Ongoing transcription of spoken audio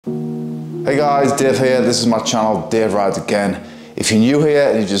Hey guys, Dave here. This is my channel, Dave Rides Again. If you're new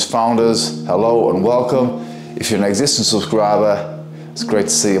here and you just found us, hello and welcome. If you're an existing subscriber, it's great to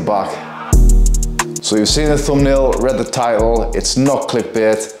see you back. So you've seen the thumbnail, read the title, it's not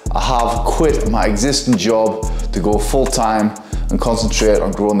clickbait. I have quit my existing job to go full-time and concentrate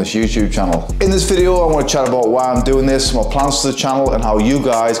on growing this YouTube channel. In this video, I'm going to chat about why I'm doing this, my plans for the channel, and how you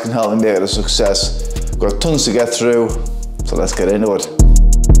guys can help me make it a success. Got tons to get through, so let's get into it.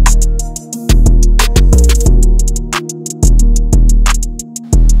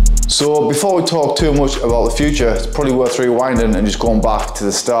 So before we talk too much about the future, it's probably worth rewinding and just going back to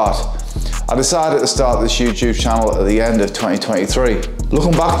the start. I decided to start this YouTube channel at the end of 2023.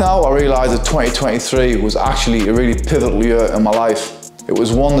 Looking back now, I realised that 2023 was actually a really pivotal year in my life. It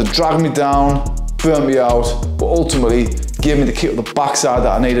was one that dragged me down, burnt me out, but ultimately gave me the kick up the backside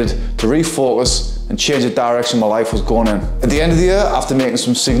that I needed to refocus and change the direction my life was going in. At the end of the year, after making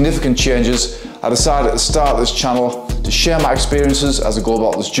some significant changes, I decided to start this channel to share my experiences as I go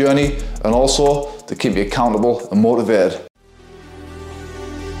about this journey and also to keep me accountable and motivated.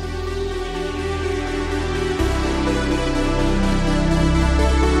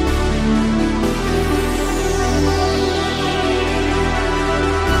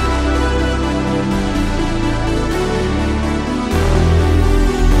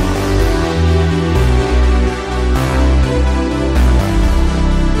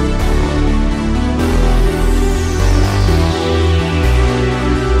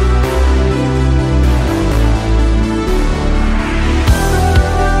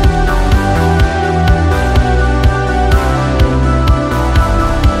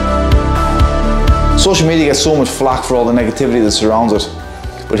 Social media gets so much flack for all the negativity that surrounds it.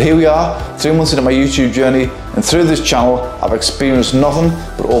 But here we are, 3 months into my YouTube journey, and through this channel, I've experienced nothing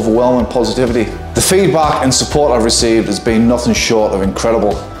but overwhelming positivity. The feedback and support I've received has been nothing short of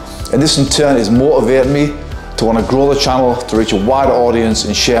incredible. And this in turn is motivating me to want to grow the channel to reach a wider audience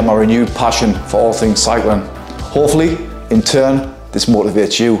and share my renewed passion for all things cycling. Hopefully, in turn, this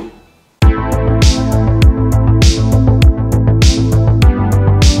motivates you.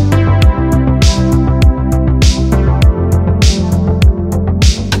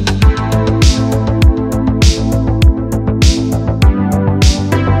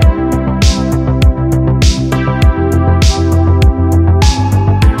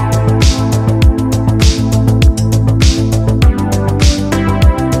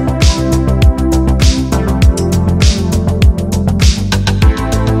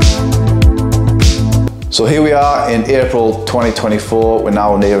 So here we are in April 2024, we're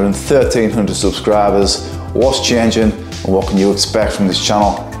now nearing 1,300 subscribers. What's changing and what can you expect from this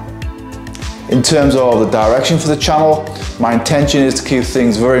channel? In terms of the direction for the channel, my intention is to keep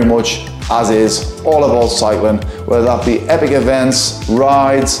things very much as is, all about cycling, whether that be epic events,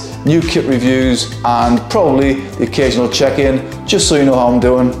 rides, new kit reviews, and probably the occasional check-in, just so you know how I'm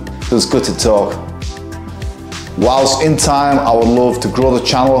doing, because it's good to talk. Whilst in time, I would love to grow the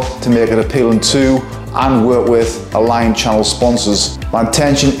channel to make it appealing to and work with aligned channel sponsors. My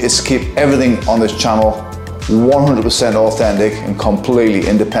intention is to keep everything on this channel 100% authentic and completely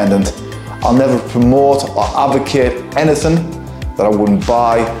independent. I'll never promote or advocate anything that I wouldn't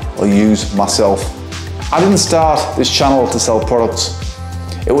buy or use myself. I didn't start this channel to sell products.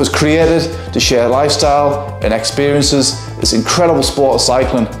 It was created to share lifestyle and experiences this incredible sport of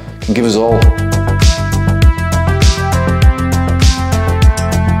cycling can give us all.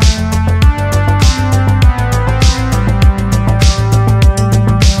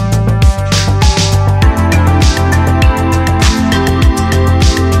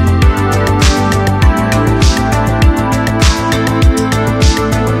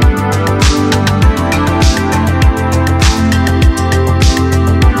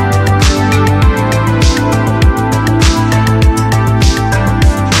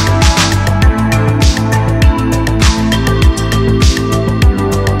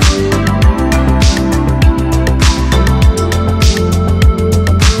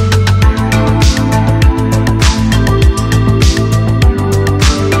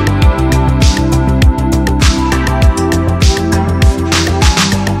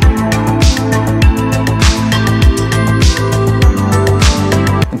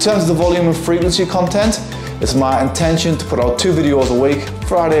 In terms of the volume and frequency content, it's my intention to put out 2 videos a week,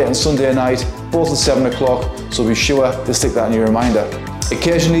 Friday and Sunday night, both at 7 o'clock, so be sure to stick that in your reminder.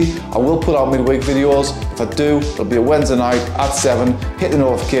 Occasionally, I will put out midweek videos. If I do, it'll be a Wednesday night at 7, hit the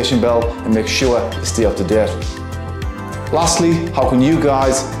notification bell and make sure you stay up to date. Lastly, how can you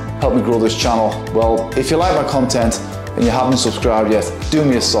guys help me grow this channel? Well, if you like my content and you haven't subscribed yet, do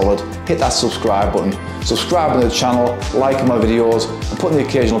me a solid, hit that subscribe button. Subscribing to the channel, liking my videos, and putting the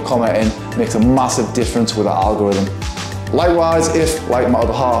occasional comment in makes a massive difference with our algorithm. Likewise, if, like my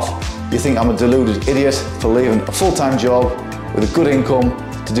other half, you think I'm a deluded idiot for leaving a full-time job with a good income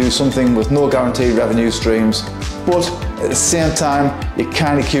to do something with no guaranteed revenue streams, but at the same time you're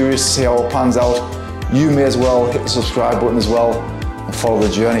kind of curious to see how it pans out, you may as well hit the subscribe button as well and follow the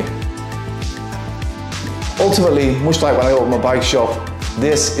journey. Ultimately, much like when I opened my bike shop,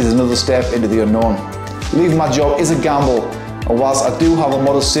 this is another step into the unknown. Leaving my job is a gamble, and whilst I do have a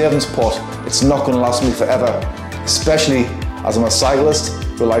modest savings pot, it's not going to last me forever, especially as I'm a cyclist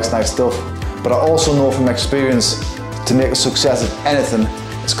who likes nice stuff. But I also know from experience, to make a success of anything,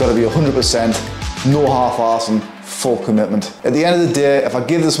 it's got to be 100%, no half-arsing, full commitment. At the end of the day, if I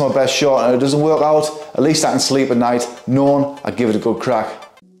give this my best shot and it doesn't work out, at least I can sleep at night knowing I give it a good crack.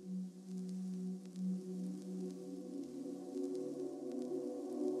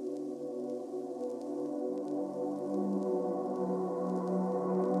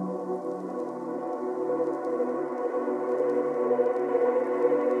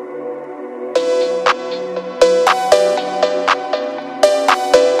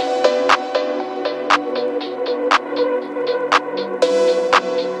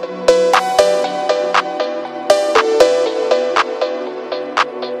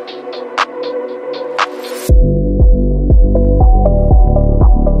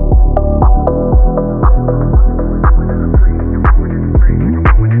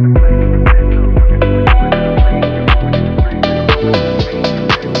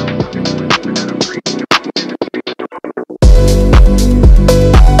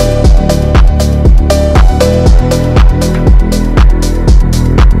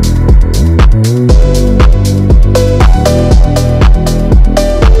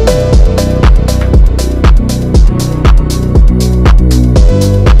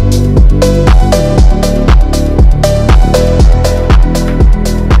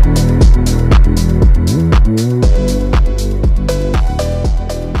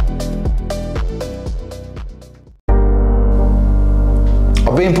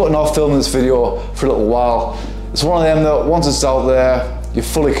 I've been putting off filming this video for a little while. It's one of them that once it's out there, you're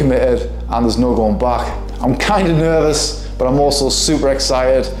fully committed and there's no going back. I'm kind of nervous, but I'm also super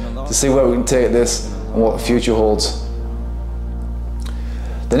excited to see where we can take this and what the future holds.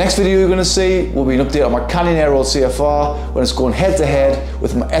 The next video you're going to see will be an update on my Canyon Aero CFR when it's going head to head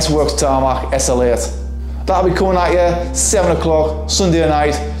with my S-Works Tarmac SL8. That'll be coming at you 7 o'clock Sunday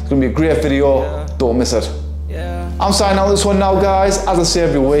night. It's going to be a great video, don't miss it. I'm signing out this one now, guys. As I say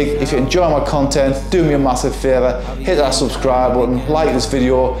every week, if you enjoy my content, do me a massive favour, hit that subscribe button, like this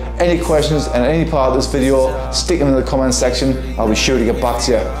video. Any questions and any part of this video, stick them in the comment section. I'll be sure to get back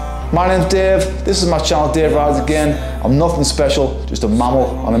to you. My name's Dave, this is my channel Dave Rides Again. I'm nothing special, just a mammal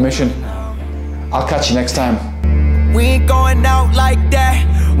on a mission. I'll catch you next time. We ain't going out like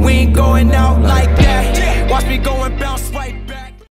that. We ain't going out like that. Watch me go and bounce.